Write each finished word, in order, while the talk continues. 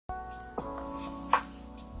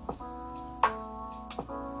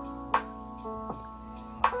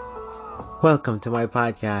Welcome to my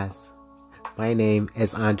podcast. My name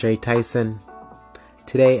is Andre Tyson.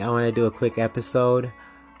 Today I want to do a quick episode,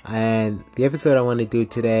 and the episode I want to do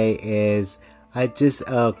today is just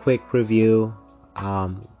a quick review,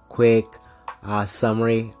 quick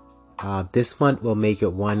summary. This month will make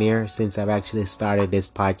it 1 year since I've actually started this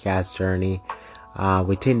podcast journey.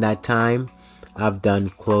 Within that time, I've done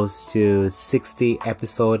close to 60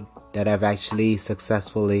 episodes that I've actually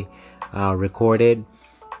successfully recorded.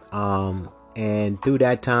 And through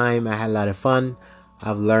that time, I had a lot of fun.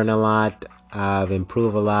 I've learned a lot. I've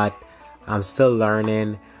improved a lot. I'm still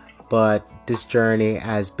learning, but this journey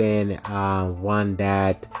has been one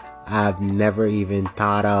that I've never even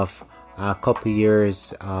thought of a couple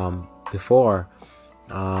years before.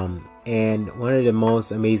 And one of the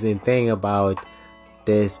most amazing thing about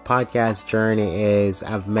this podcast journey is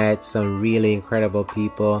I've met some really incredible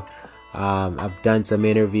people. I've done some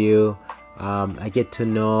interview. I get to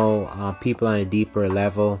know people on a deeper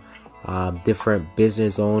level, different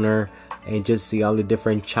business owner, and just see all the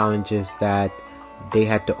different challenges that they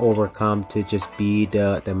had to overcome to just be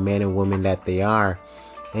the men and women that they are.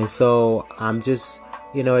 And so I'm just,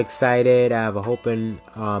 excited. I have a open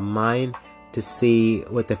mind to see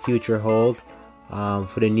what the future holds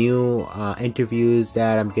for the new interviews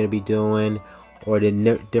that I'm going to be doing, or the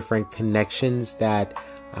different connections that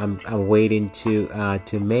I'm waiting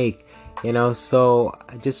to make. So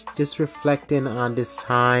just reflecting on this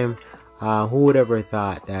time, who would ever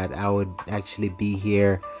thought that I would actually be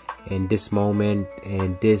here in this moment,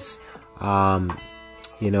 in this,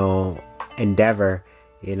 endeavor,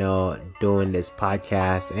 doing this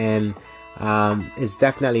podcast. And it's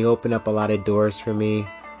definitely opened up a lot of doors for me,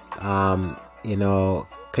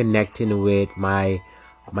 connecting with my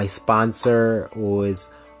sponsor, who is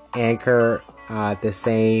Anchor, the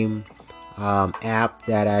same app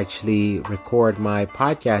that I actually record my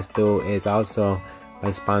podcast through is also my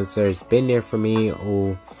sponsor. It's been there for me,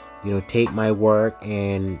 who take my work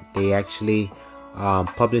and they actually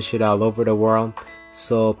publish it all over the world,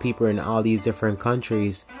 so people in all these different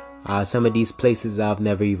countries, some of these places I've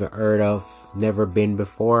never even heard of, never been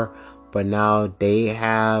before, but now they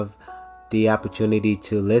have the opportunity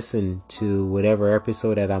to listen to whatever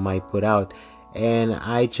episode that I might put out. And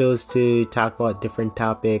I chose to talk about different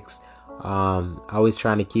topics, always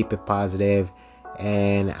trying to keep it positive,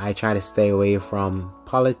 and I try to stay away from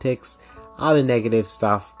politics, all the negative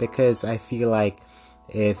stuff, because I feel like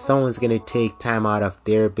if someone's going to take time out of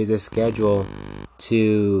their busy schedule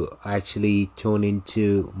to actually tune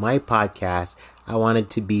into my podcast, I want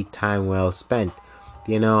it to be time well spent,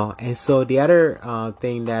 And so the other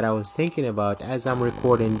thing that I was thinking about as I'm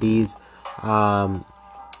recording these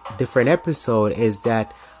different episodes is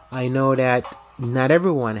that I know that not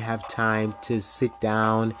everyone have time to sit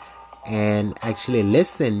down and actually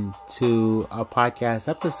listen to a podcast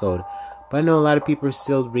episode. But I know a lot of people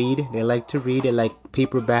still read. They like to read. They like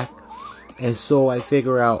paperback. And so I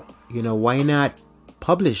figure out, why not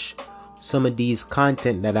publish some of these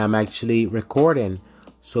content that I'm actually recording,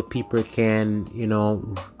 so people can,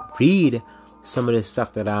 read some of the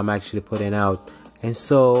stuff that I'm actually putting out. And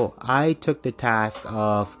so I took the task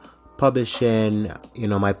of publishing,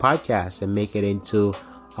 my podcast and make it into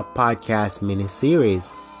a podcast mini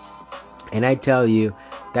series. And I tell you,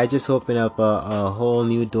 that just opened up a whole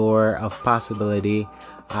new door of possibility,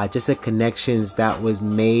 just the connections that was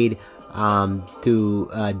made through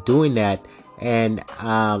doing that. And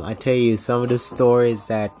I tell you, some of the stories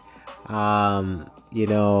that I'm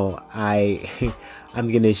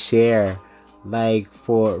gonna share, like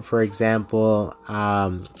for example,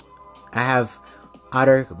 I have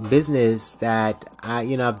other business that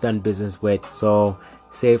I've done business with. So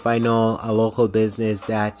say if I know a local business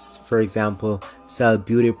that's, for example, sell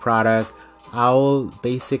beauty product, I'll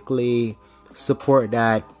basically support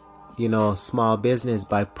that small business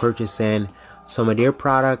by purchasing some of their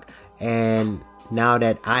product. And now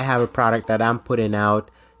that I have a product that I'm putting out,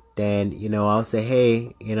 then I'll say,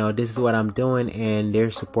 hey, this is what I'm doing, and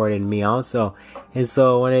they're supporting me also. And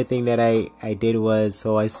so one of the things that I did was,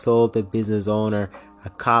 so I sold the business owner a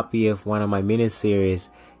copy of one of my miniseries.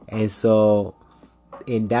 And so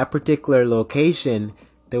in that particular location,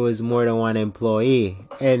 there was more than one employee.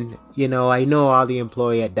 And I know all the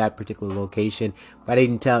employee at that particular location, but I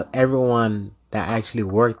didn't tell everyone that actually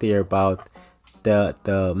worked there about the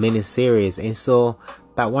miniseries. And so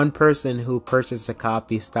that one person who purchased a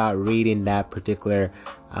copy started reading that particular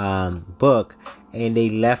book, and they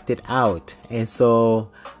left it out. And so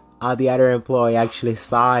the other employee actually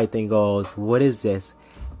saw it and goes, what is this?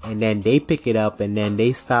 And then they pick it up, and then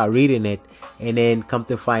they start reading it, and then come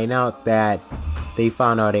to find out that they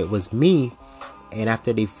found out it was me And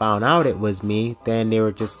after they found out it was me, then they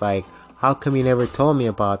were just like, how come you never told me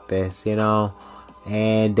about this,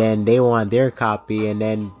 And then they want their copy, and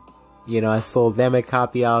then, I sold them a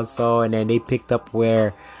copy also, and then they picked up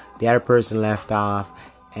where the other person left off,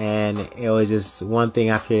 and it was just one thing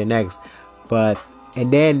after the next.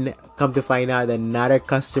 And then come to find out that another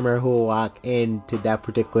customer who walked into that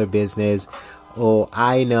particular business,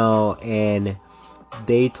 I know, and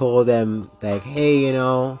they told them like, hey,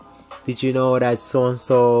 did you know that so and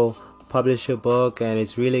so published a book and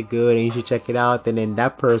it's really good and you should check it out? And then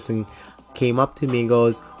that person came up to me and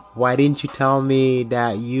goes, why didn't you tell me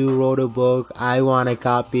that you wrote a book? I want a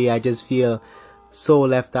copy. I just feel so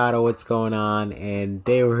left out of what's going on. And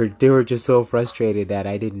they were just so frustrated that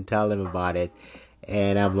I didn't tell them about it.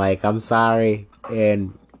 And I'm like, I'm sorry.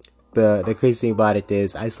 And the crazy thing about it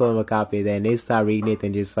is I sold them a copy, then they start reading it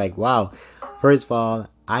and just like, wow, first of all,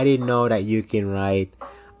 I didn't know that you can write.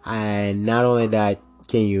 And not only that,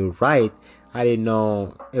 can you write? I didn't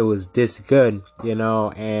know it was this good,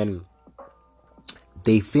 and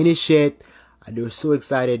they finish it. They were so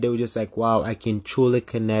excited. They were just like, wow, I can truly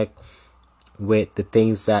connect with the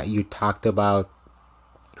things that you talked about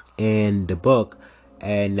in the book.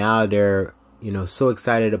 And now they're, so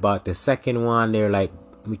excited about the second one. They're like,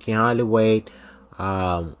 we can hardly wait.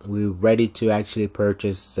 We're ready to actually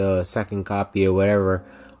purchase the second copy or whatever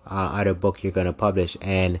other book you're going to publish.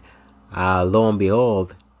 And lo and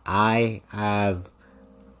behold, I have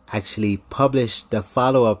actually published the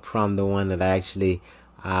follow-up from the one that I actually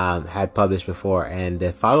had published before. And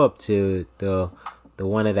the follow-up to the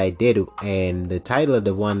one that I did, and the title of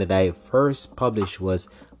the one that I first published was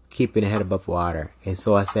Keeping a Head Above Water. And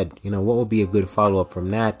so I said, what would be a good follow-up from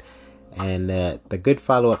that? And the good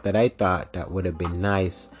follow-up that I thought that would have been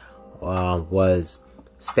nice was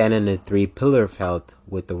Standing in 3-Pillar Felt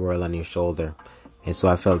with the World on Your Shoulder. And so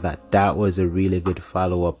I felt that that was a really good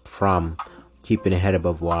follow-up from Keeping a Head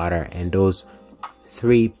Above Water. And those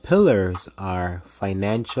 3 pillars are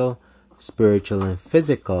financial, spiritual, and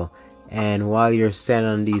physical. And while you're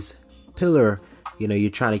standing on these pillars,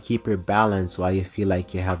 you're trying to keep your balance while you feel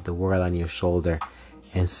like you have the world on your shoulder.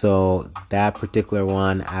 And so that particular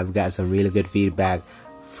one, I've got some really good feedback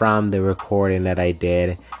from the recording that I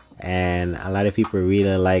did. And a lot of people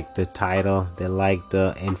really like the title. They like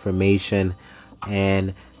the information.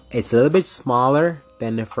 And it's a little bit smaller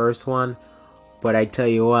than the first one. But I tell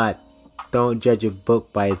you what, don't judge a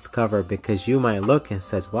book by its cover, because you might look and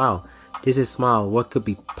says, wow, this is small. What could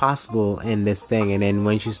be possible in this thing? And then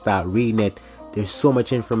once you start reading it, there's so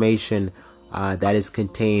much information that is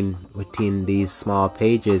contained within these small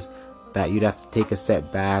pages that you'd have to take a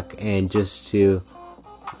step back and just to,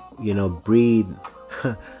 breathe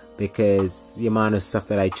because the amount of stuff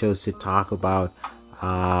that I chose to talk about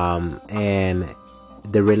and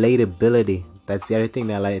the relatability. That's the other thing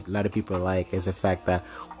that a lot of people like, is the fact that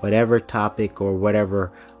whatever topic or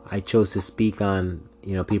whatever I chose to speak on,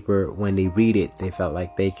 people, when they read it, they felt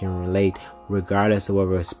like they can relate regardless of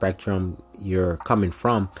whatever spectrum you're coming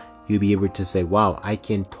from. You'll be able to say, wow, I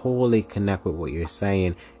can totally connect with what you're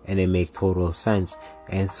saying, and it makes total sense.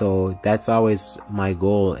 And so that's always my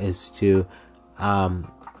goal, is to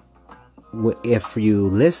if you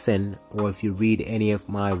listen or if you read any of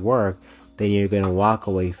my work, then you're going to walk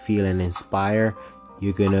away feeling inspired.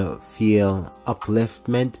 You're going to feel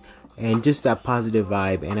upliftment and just that positive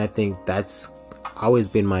vibe. And I think that's always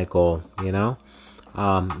been my goal, The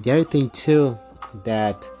other thing too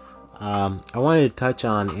that I wanted to touch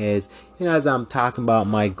on is, as I'm talking about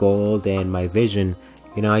my goal and my vision,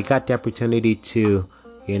 I got the opportunity to,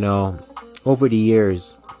 over the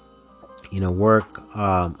years, work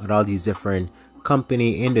at all these different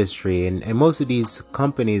company industry, and most of these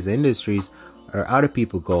companies, industries, are other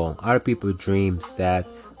people's goal, other people's dreams that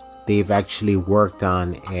they've actually worked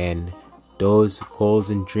on, and those goals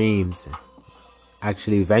and dreams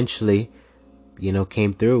actually eventually,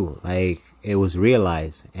 came through. Like, it was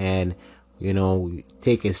realized, and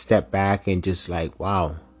take a step back and just like,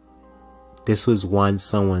 wow, this was once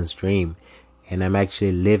someone's dream, and I'm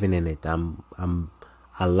actually living in it. I'm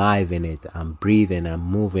alive in it. I'm breathing. I'm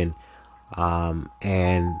moving.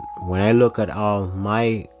 And when I look at all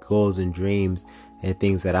my goals and dreams and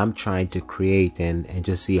things that I'm trying to create, and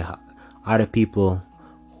just see how other people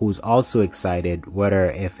who's also excited, whether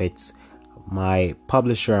if it's my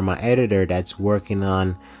publisher or my editor that's working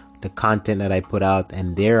on the content that I put out,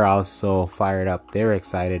 and they're also fired up, they're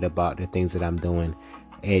excited about the things that I'm doing.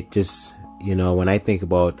 It just, when I think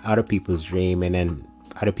about other people's dream, and then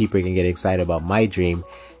other people can get excited about my dream,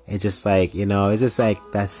 it's just like, it's just like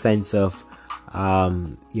that sense of,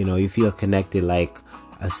 you feel connected, like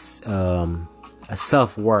a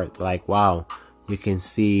self-worth, like, wow, you can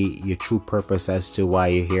see your true purpose as to why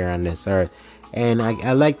you're here on this earth. And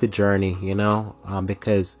I like the journey,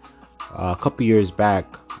 because a couple years back,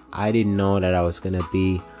 I didn't know that I was going to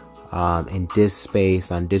be in this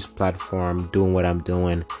space, on this platform, doing what I'm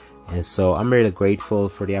doing. And so I'm really grateful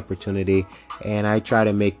for the opportunity, and I try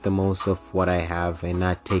to make the most of what I have and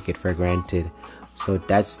not take it for granted. So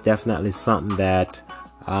that's definitely something that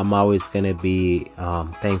I'm always going to be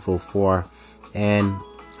thankful for. And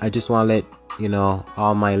I just want to let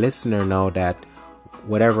all my listener know that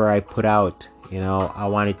whatever I put out, I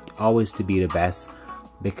want it always to be the best,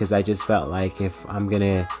 because I just felt like if I'm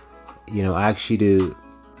gonna ask you to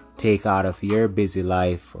take out of your busy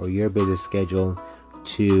life or your busy schedule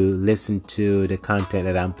to listen to the content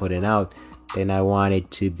that I'm putting out, then I want it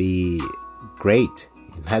to be great.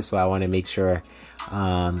 And that's why I want to make sure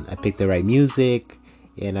I pick the right music.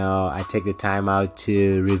 I take the time out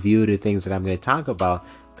to review the things that I'm going to talk about,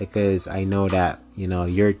 because I know that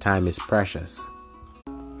your time is precious.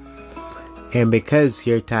 And because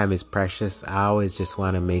your time is precious, I always just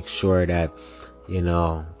want to make sure that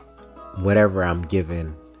whatever I'm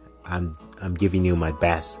giving, I'm giving you my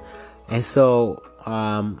best. And so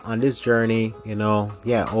on this journey,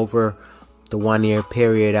 over the 1 year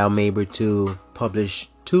period, I'm able to publish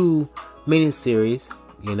 2 miniseries,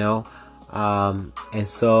 and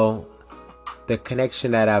so the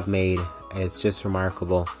connection that I've made is just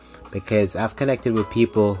remarkable, because I've connected with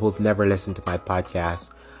people who've never listened to my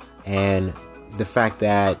podcast, and the fact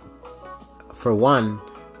that, for one,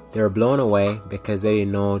 they were blown away because they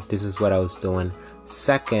didn't know this is what I was doing.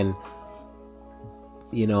 Second,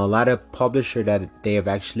 a lot of publishers that they have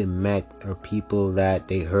actually met are people that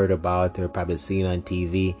they heard about, they're probably seen on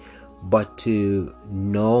TV, but to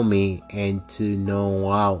know me and to know,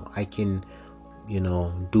 wow, I can,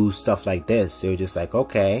 do stuff like this, they're just like,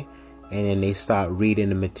 okay. And then they start reading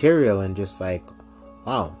the material and just like,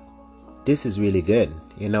 wow, this is really good,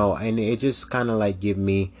 and it just kind of like give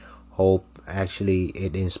me hope. Actually,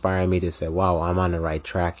 it inspired me to say, wow, I'm on the right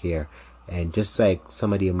track here. And just like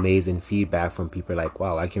some of the amazing feedback from people, like,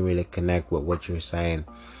 wow, I can really connect with what you're saying.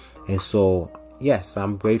 And so, yes,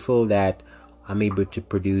 I'm grateful that I'm able to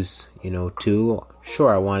produce, 2.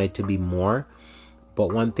 Sure, I want it to be more.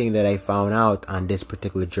 But one thing that I found out on this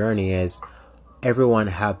particular journey is everyone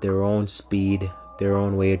have their own speed, their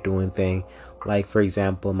own way of doing things. Like, for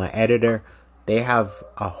example, my editor, they have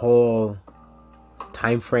a whole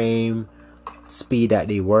time frame, speed that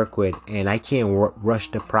they work with, and I can't rush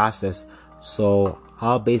the process. So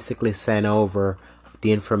I'll basically send over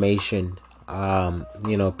the information,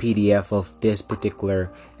 PDF of this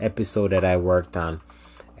particular episode that I worked on,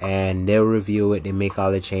 and they'll review it, they make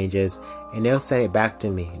all the changes, and they'll send it back to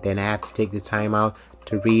me. Then I have to take the time out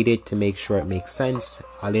to read it, to make sure it makes sense,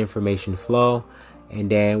 all the information flow, and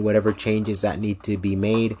then whatever changes that need to be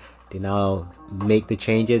made, then I'll make the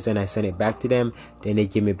changes and I send it back to them. Then they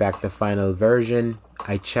give me back the final version.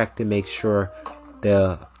 I check to make sure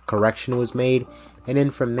the correction was made, and then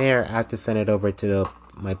from there I have to send it over to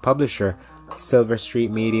my publisher, Silver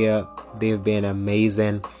Street Media. They've been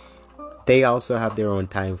amazing. They also have their own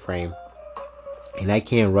time frame, and I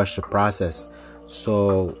can't rush the process.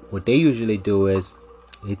 So what they usually do is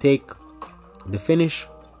they take the finished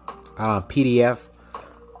PDF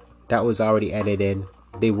that was already edited,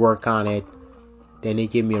 they work on it, then they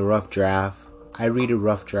give me a rough draft. I read a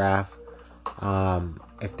rough draft.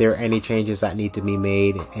 If there are any changes that need to be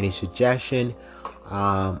made, any suggestion,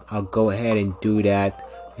 I'll go ahead and do that.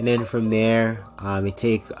 And then from there, it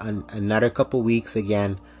take another couple weeks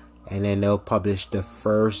again, and then they'll publish the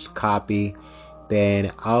first copy.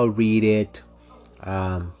 Then I'll read it,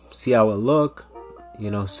 see how it look,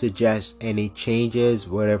 suggest any changes,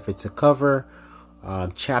 whatever it's a cover,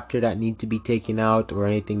 chapter that need to be taken out, or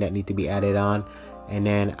anything that need to be added on, and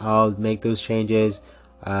then I'll make those changes.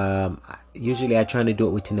 Usually I try to do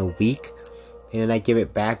it within a week, and then I give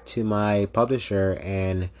it back to my publisher,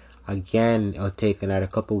 and again it'll take another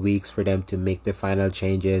couple weeks for them to make the final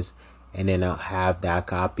changes, and then I'll have that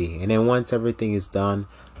copy. And then once everything is done,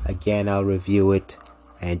 again I'll review it,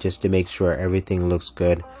 and just to make sure everything looks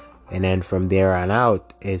good. And then from there on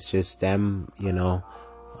out, it's just them,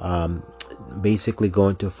 basically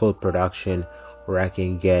going to full production where I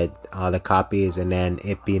can get all the copies and then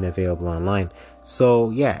it being available online. So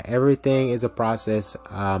yeah, everything is a process.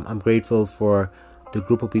 I'm grateful for the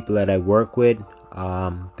group of people that I work with.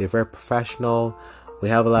 They're very professional. We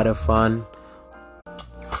have a lot of fun.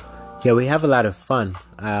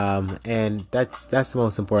 And that's the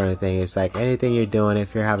most important thing. It's like anything you're doing,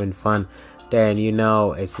 if you're having fun, then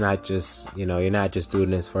it's not just you're not just doing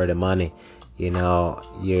this for the money.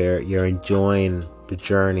 You're enjoying the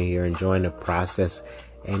journey, you're enjoying the process,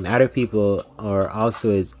 and other people are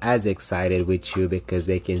also as excited with you because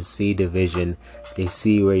they can see the vision, they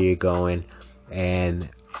see where you're going. And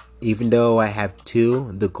even though I have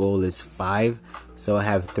 2, the goal is 5, so I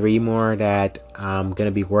have 3 more that I'm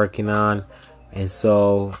gonna be working on. And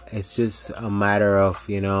so it's just a matter of,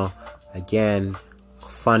 again,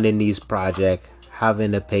 funding these projects,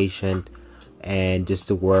 having the patience, and just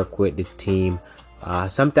to work with the team.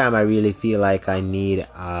 Sometimes I really feel like I need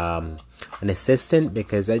an assistant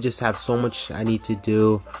because I just have so much I need to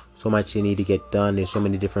do, so much I need to get done. There's so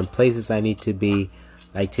many different places I need to be.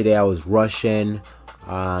 Like today I was rushing.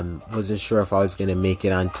 Wasn't sure if I was gonna make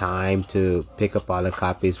it on time to pick up all the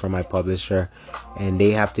copies from my publisher, and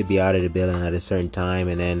they have to be out of the building at a certain time,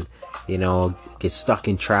 and then get stuck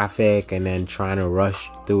in traffic and then trying to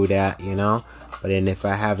rush through that. But then if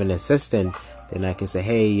I have an assistant, then I can say,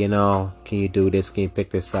 hey, can you do this, can you pick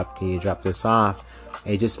this up, can you drop this off?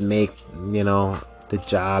 It just make the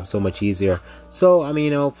job so much easier. So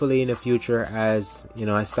hopefully in the future, as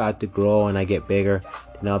I start to grow and I get bigger,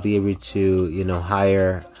 then I'll be able to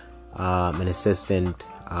hire an assistant,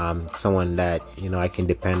 someone that I can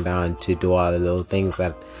depend on to do all the little things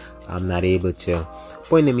that I'm not able to.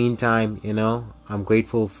 But in the meantime, I'm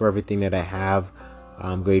grateful for everything that I have.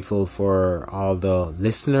 I'm grateful for all the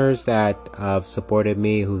listeners that have supported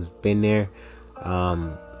me, who's been there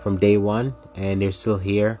from day one, and they're still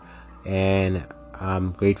here. And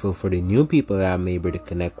I'm grateful for the new people that I'm able to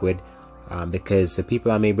connect with, because the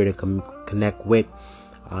people I'm able to connect with,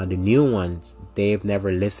 the new ones, they've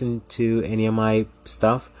never listened to any of my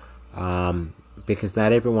stuff, because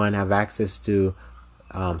not everyone have access to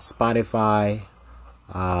Spotify,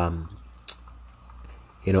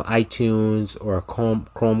 iTunes or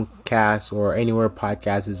Chromecast or anywhere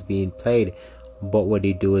podcast is being played. But what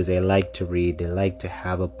they do is they like to read. They like to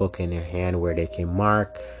have a book in their hand where they can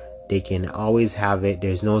mark. They can always have it.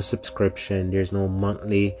 There's no subscription. There's no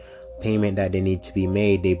monthly payment that they need to be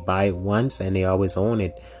made. They buy it once and they always own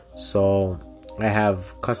it. So I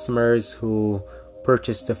have customers who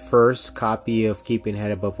purchased the first copy of Keeping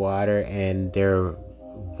Head Above Water, and they're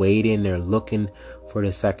waiting. They're looking for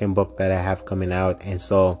the second book that I have coming out. And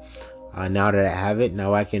so now that I have it,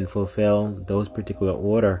 now I can fulfill those particular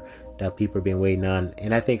order that people have been waiting on.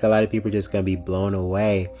 And I think a lot of people are just going to be blown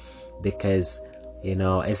away because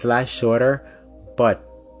it's a lot shorter, but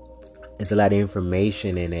there's a lot of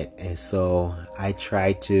information in it. And so I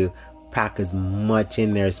try to pack as much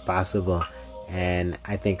in there as possible. And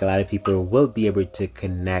I think a lot of people will be able to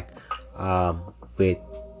connect with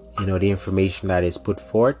the information that is put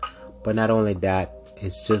forth. But not only that,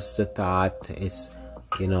 it's just a thought, it's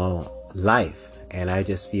life. And I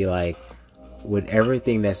just feel like with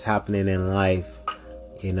everything that's happening in life,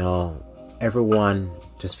 everyone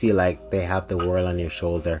just feel like they have the world on their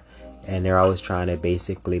shoulder, and they're always trying to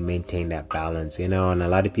basically maintain that balance, and a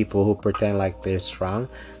lot of people who pretend like they're strong,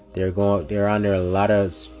 they're under a lot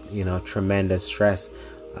of tremendous stress.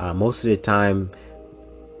 Most of the time,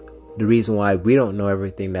 the reason why we don't know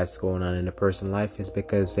everything that's going on in a person's life is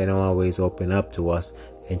because they don't always open up to us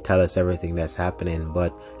and tell us everything that's happening.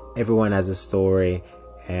 But everyone has a story,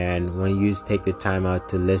 and when you take the time out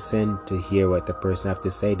to listen, to hear what the person have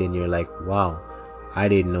to say, then you're like, wow, I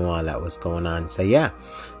didn't know all that was going on. So yeah,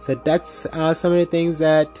 so that's some of the things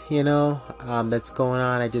that that's going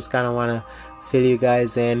on. I just kind of want to fill you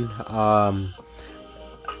guys in,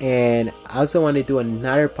 and I also want to do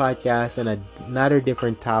another podcast and another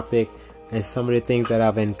different topic and some of the things that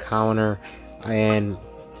I've encountered. And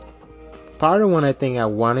part of one thing I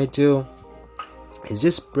want to do is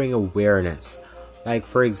just bring awareness. Like,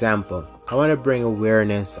 for example, I want to bring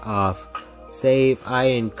awareness of, say, if I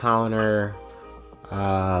encounter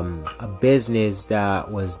a business that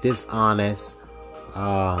was dishonest,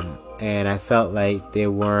 and I felt like they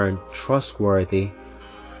weren't trustworthy.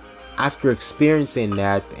 After experiencing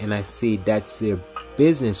that, and I see that's their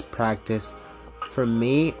business practice, for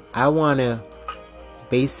me, I want to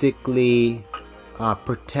basically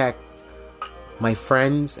protect my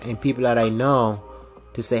friends and people that I know,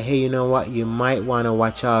 to say, hey, you know what, you might want to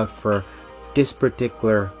watch out for this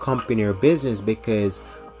particular company or business, because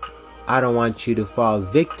I don't want you to fall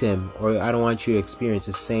victim, or I don't want you to experience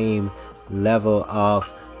the same level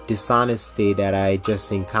of dishonesty that I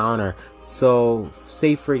just encountered. So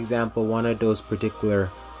say, for example, one of those particular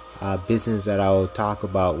business that I will talk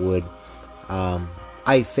about would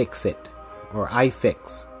iFixit or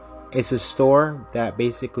iFix. It's a store that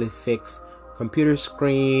basically fix computer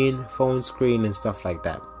screen, phone screen, and stuff like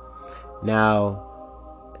that. Now,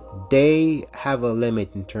 they have a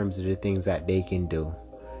limit in terms of the things that they can do.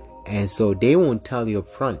 And so they won't tell you up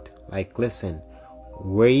front, like, listen,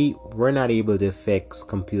 we're not able to fix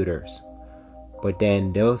computers. But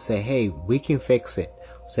then they'll say, hey, we can fix it.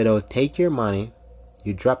 So they'll take your money,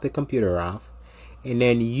 you drop the computer off, and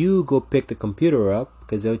then you go pick the computer up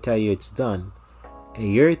because they'll tell you it's done.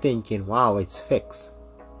 And you're thinking, wow, it's fixed.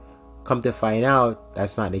 Come to find out,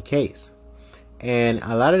 that's not the case. And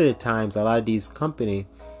a lot of the times, a lot of these companies,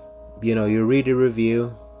 you read the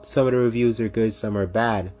review. Some of the reviews are good, some are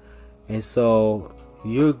bad. And so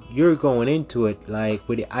you're going into it like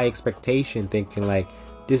with the high expectation, thinking like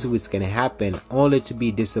this is what's going to happen, only to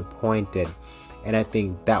be disappointed. And I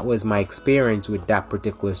think that was my experience with that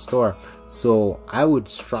particular store. So I would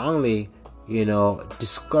strongly,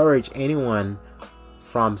 discourage anyone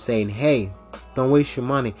from saying, hey, don't waste your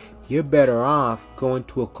money. You're better off going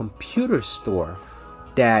to a computer store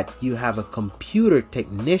that you have a computer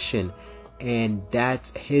technician, and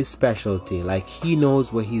that's his specialty. Like, he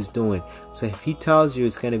knows what he's doing. So if he tells you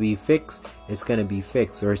it's going to be fixed, it's going to be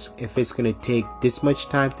fixed. Or if it's going to take this much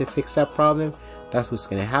time to fix that problem, that's what's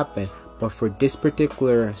going to happen. But for this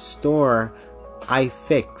particular store, I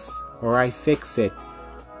fix it,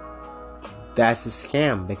 that's a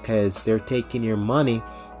scam, because they're taking your money,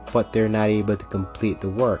 but they're not able to complete the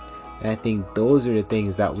work. And I think those are the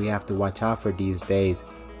things that we have to watch out for these days,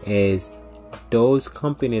 is those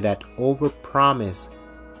companies that overpromise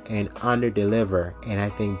and underdeliver. And I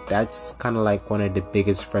think that's kind of like one of the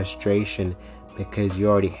biggest frustration, because you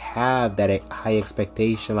already have that high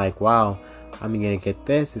expectation, like, wow, I'm gonna get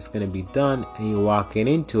this, it's gonna be done, and you're walking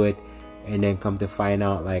into it, and then come to find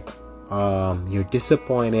out like you're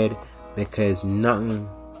disappointed because nothing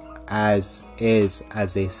as is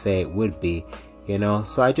as they say it would be.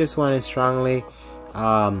 So I just want to strongly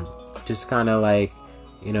just kind of like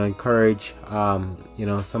encourage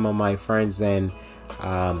some of my friends and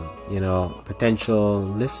potential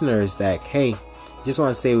listeners that, hey, just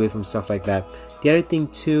want to stay away from stuff like that. The other thing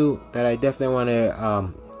too that I definitely want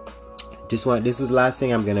to this was the last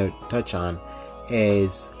thing I'm gonna touch on,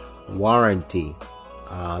 is warranty.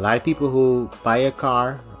 A lot of people who buy a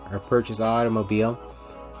car or purchase an automobile,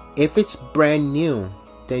 if it's brand new,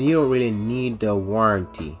 then you don't really need the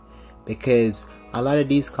warranty, because a lot of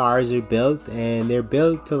these cars are built and they're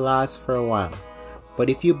built to last for a while. But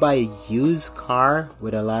if you buy a used car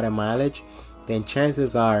with a lot of mileage, then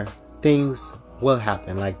chances are things will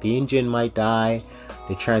happen. Like the engine might die,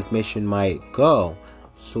 the transmission might go.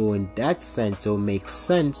 So in that sense, it will make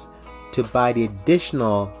sense to buy the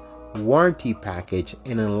additional warranty package,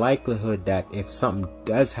 in a likelihood that if something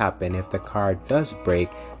does happen, if the car does break,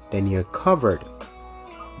 then you're covered.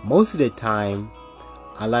 Most of the time,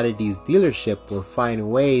 a lot of these dealerships will find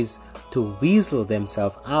ways to weasel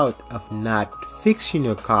themselves out of not fixing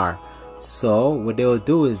your car. So what they'll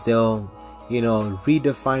do is they'll read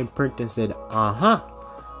the fine print and said,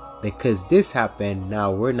 because this happened,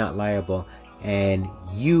 now we're not liable, and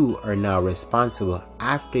you are now responsible,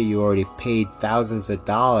 after you already paid thousands of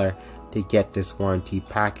dollars to get this warranty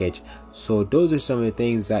package. So those are some of the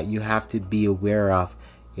things that you have to be aware of,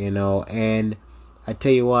 and I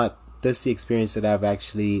tell you what, that's the experience that I've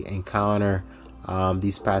actually encountered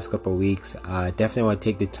these past couple of weeks. Definitely want to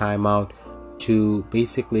take the time out to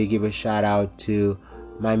basically give a shout out to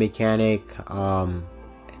my mechanic,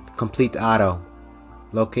 Complete Auto,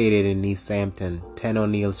 located in East Hampton, 10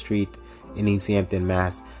 O'Neill Street in East Hampton,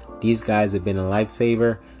 Mass. These guys have been a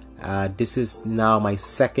lifesaver. This is now my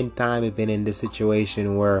second time I've been in this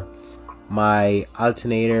situation where my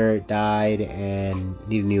alternator died and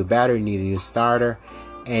need a new battery, need a new starter,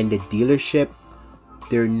 and the dealership,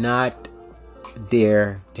 they're not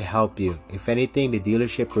there to help you. If anything, the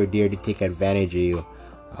dealership are there to take advantage of you.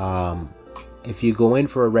 If you go in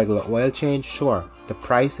for a regular oil change, sure, the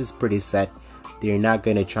price is pretty set. They're not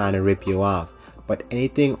going to try to rip you off. But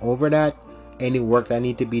anything over that, any work that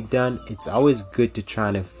need to be done, it's always good to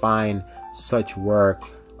try to find such work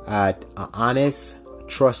at an honest,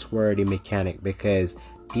 trustworthy mechanic, because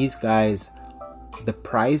these guys, the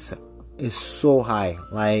price is so high.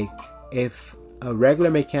 Like, if a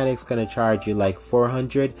regular mechanic's gonna charge you like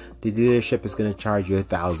 $400, the dealership is gonna charge you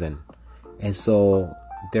 $1,000, and so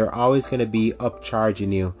they're always gonna be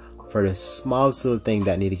upcharging you for the smallest little thing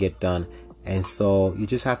that need to get done. And so you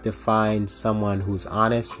just have to find someone who's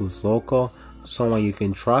honest, who's local, someone you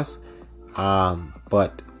can trust.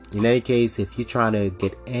 But in any case, if you're trying to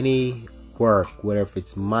get any work, whether if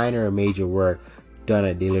it's minor or major work done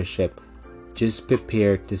at dealership, just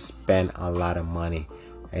prepare to spend a lot of money.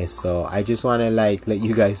 And so I just want to let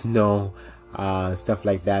you guys know stuff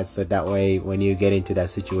like that, so that way when you get into that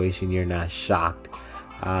situation, you're not shocked.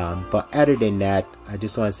 But other than that, I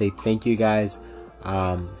just want to say thank you guys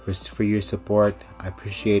for your support. I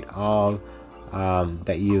appreciate all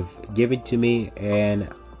that you've given to me, and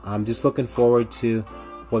I'm just looking forward to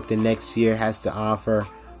what the next year has to offer.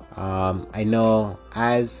 I know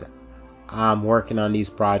as I'm working on these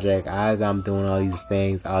projects, as I'm doing all these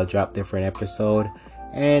things, I'll drop different episodes,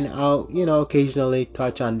 and I'll occasionally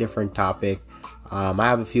touch on different topic. I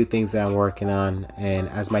have a few things that I'm working on, and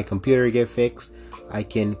as my computer get fixed, I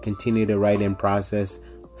can continue to write in process,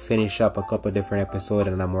 finish up a couple different episodes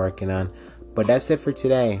that I'm working on. But that's it for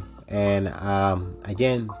today. And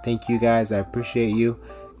again, thank you guys. I appreciate you,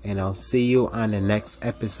 and I'll see you on the next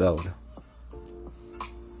episode.